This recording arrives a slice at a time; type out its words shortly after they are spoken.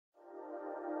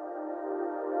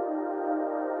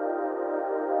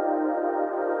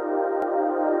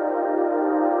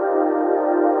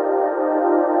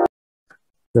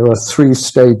There are 3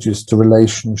 stages to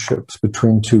relationships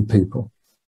between 2 people.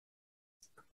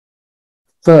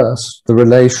 First, the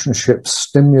relationship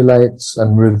stimulates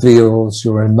and reveals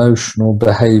your emotional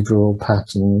behavioral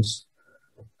patterns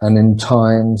and in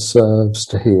time serves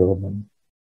to heal them.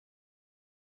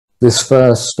 This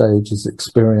first stage is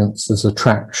experienced as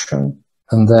attraction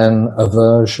and then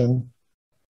aversion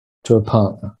to a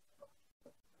partner.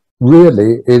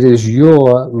 Really, it is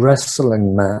your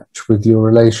wrestling match with your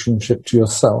relationship to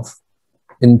yourself,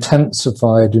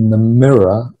 intensified in the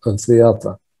mirror of the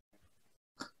other.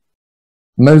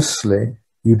 Mostly,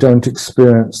 you don't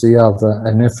experience the other,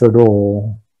 and if at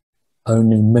all,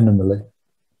 only minimally.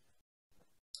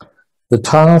 The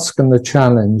task and the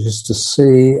challenge is to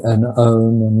see and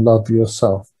own and love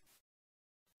yourself.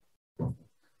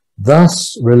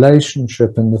 Thus,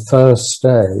 relationship in the first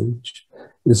stage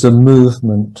is a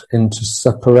movement into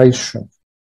separation.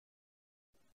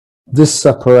 This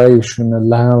separation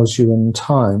allows you in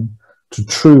time to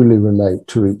truly relate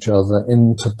to each other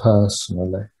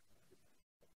interpersonally.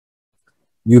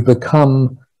 You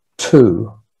become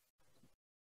 2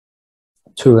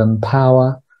 to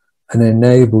empower and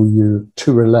enable you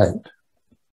to relate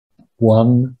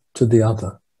one to the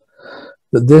other.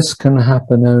 But this can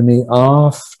happen only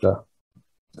after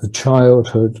the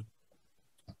childhood,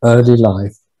 early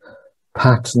life,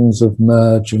 patterns of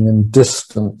merging and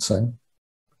distancing,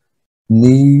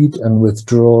 need and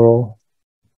withdrawal,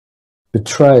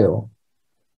 betrayal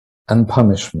and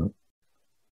punishment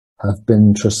have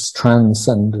been just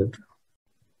transcended.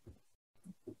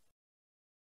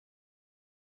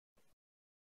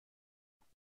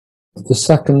 The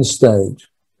second stage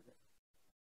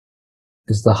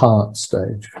is the heart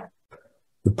stage,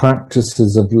 the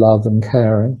practices of love and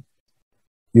caring.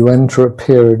 You enter a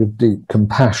period of deep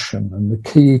compassion, and the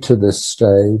key to this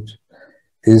stage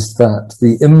is that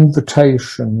the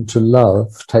invitation to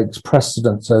love takes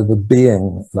precedence over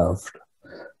being loved.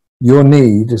 Your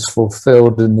need is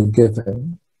fulfilled in the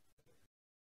giving,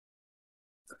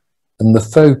 and the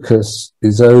focus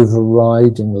is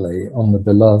overridingly on the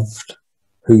beloved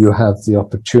who you have the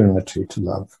opportunity to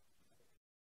love.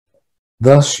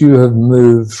 Thus you have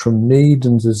moved from need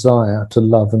and desire to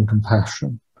love and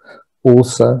compassion,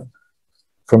 also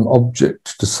from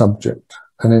object to subject,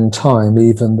 and in time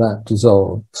even that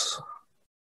dissolves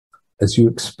as you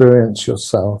experience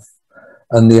yourself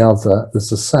and the other as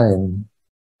the same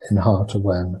in heart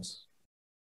awareness.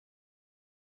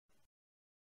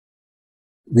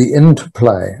 The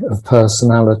interplay of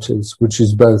personalities, which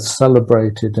is both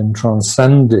celebrated and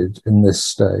transcended in this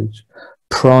stage,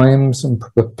 primes and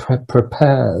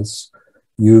prepares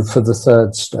you for the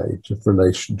third stage of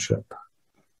relationship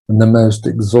and the most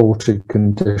exalted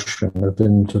condition of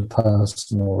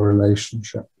interpersonal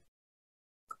relationship.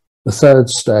 The third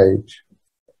stage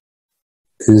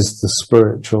is the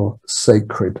spiritual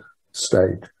sacred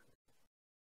stage.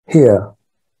 Here,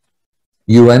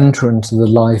 you enter into the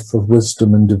life of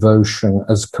wisdom and devotion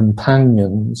as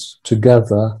companions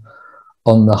together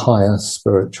on the higher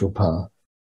spiritual path.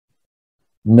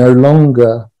 No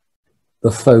longer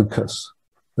the focus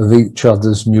of each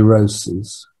other's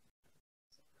neuroses,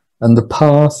 and the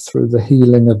path through the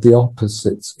healing of the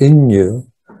opposites in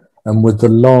you, and with the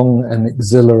long and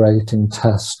exhilarating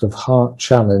test of heart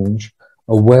challenge,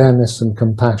 awareness and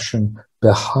compassion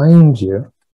behind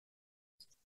you,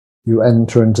 you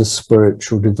enter into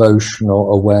spiritual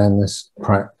devotional awareness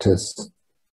practice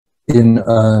in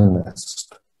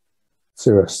earnest,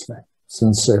 seriously,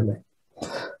 sincerely.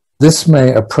 This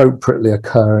may appropriately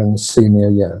occur in senior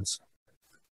years,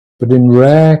 but in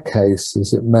rare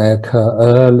cases it may occur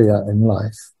earlier in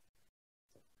life.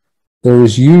 There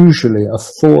is usually a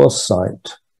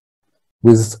foresight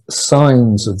with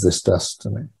signs of this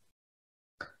destiny,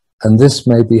 and this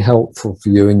may be helpful for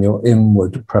you in your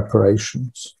inward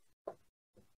preparations.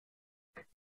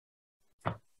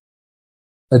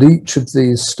 At each of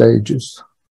these stages,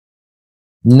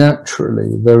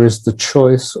 naturally, there is the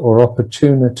choice or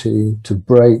opportunity to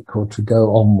break or to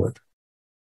go onward.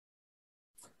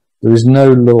 There is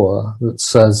no law that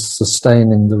says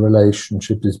sustaining the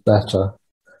relationship is better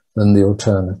than the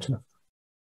alternative.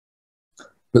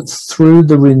 But through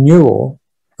the renewal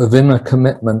of inner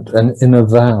commitment and inner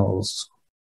vows,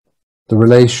 the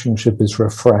relationship is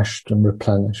refreshed and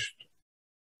replenished.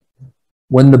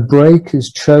 When the break is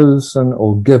chosen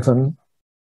or given,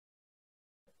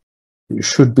 it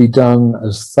should be done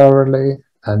as thoroughly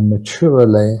and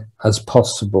maturely as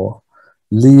possible,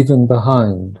 leaving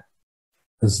behind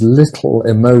as little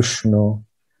emotional,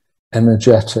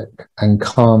 energetic, and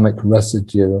karmic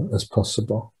residue as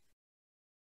possible.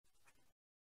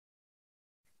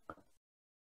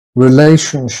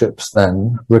 Relationships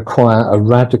then require a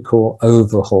radical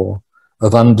overhaul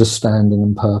of understanding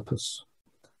and purpose.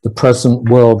 The present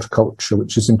world culture,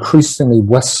 which is increasingly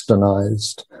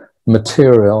westernized,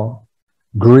 material,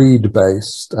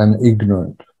 greed-based and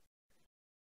ignorant,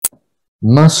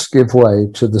 must give way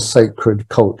to the sacred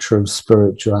culture of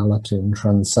spirituality and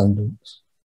transcendence.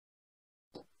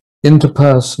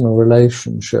 Interpersonal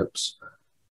relationships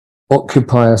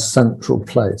occupy a central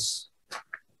place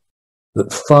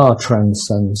that far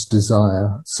transcends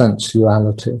desire,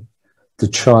 sensuality, the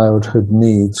childhood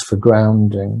needs for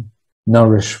grounding,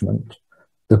 nourishment,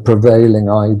 the prevailing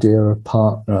idea of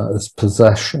partner as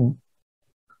possession,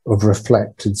 of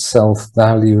reflected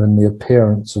self-value and the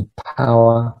appearance of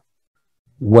power,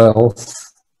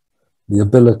 wealth, the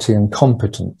ability and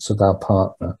competence of our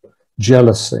partner,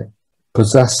 jealousy,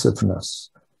 possessiveness,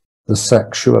 the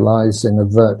sexualizing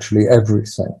of virtually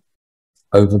everything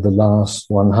over the last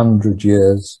 100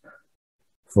 years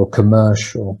for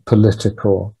commercial,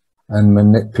 political, and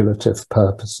manipulative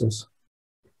purposes.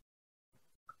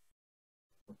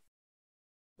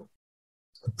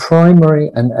 The primary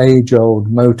and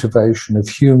age-old motivation of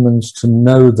humans to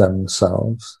know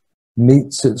themselves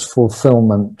meets its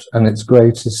fulfillment and its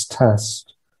greatest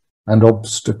test and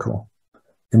obstacle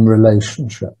in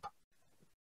relationship.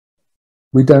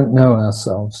 We don't know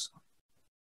ourselves.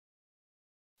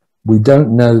 We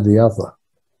don't know the other.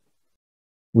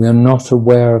 We are not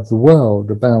aware of the world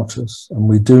about us, and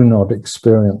we do not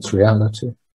experience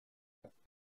reality.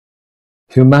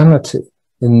 Humanity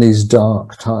in these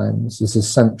dark times is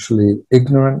essentially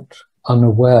ignorant,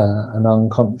 unaware, and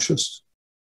unconscious.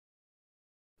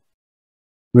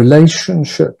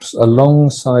 Relationships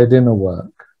alongside inner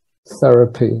work,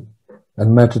 therapy,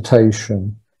 and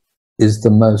meditation is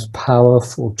the most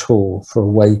powerful tool for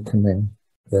awakening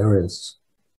there is.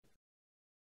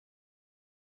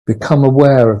 Become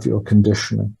aware of your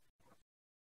conditioning.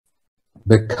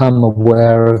 Become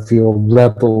aware of your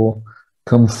rebel,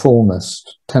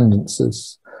 conformist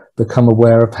tendencies. Become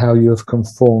aware of how you have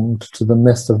conformed to the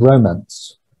myth of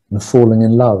romance and falling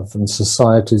in love and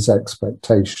society's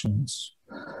expectations.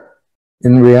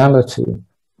 In reality,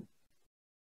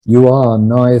 you are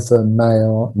neither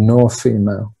male nor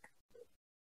female,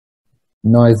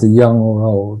 neither young or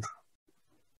old,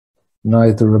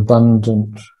 neither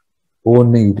abundant or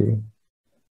needy,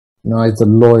 neither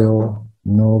loyal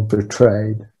nor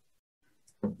betrayed.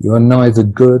 You are neither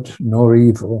good nor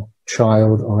evil,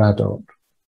 child or adult,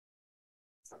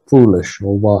 foolish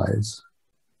or wise.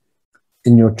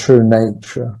 In your true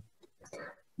nature,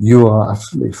 you are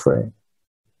utterly free.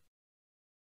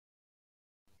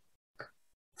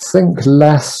 Think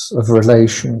less of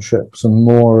relationships and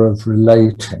more of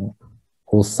relating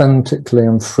authentically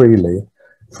and freely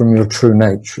from your true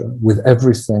nature with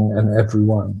everything and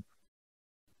everyone.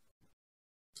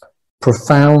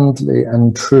 Profoundly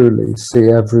and truly see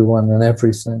everyone and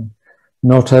everything,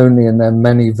 not only in their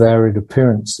many varied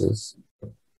appearances,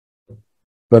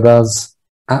 but as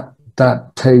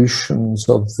adaptations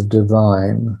of the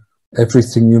divine.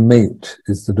 Everything you meet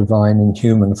is the divine in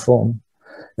human form.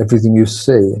 Everything you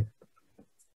see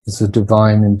is the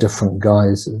divine in different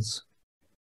guises.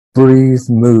 Breathe,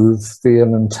 move,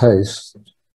 feel, and taste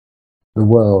the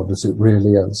world as it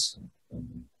really is.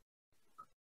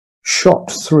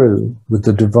 Shot through with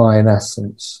the divine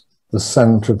essence, the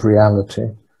scent of reality,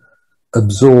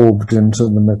 absorbed into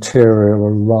the material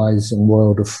arising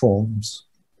world of forms.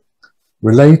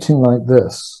 Relating like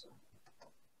this,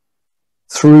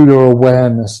 through your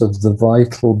awareness of the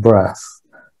vital breath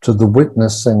to the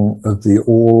witnessing of the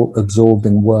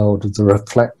all-absorbing world of the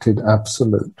reflected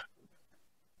absolute,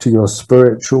 to your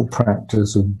spiritual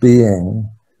practice of being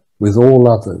with all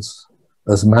others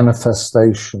as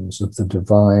manifestations of the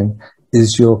divine,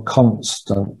 is your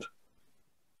constant,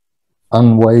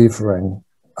 unwavering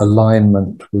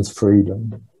alignment with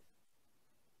freedom.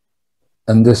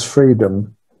 And this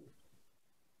freedom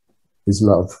is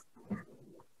love.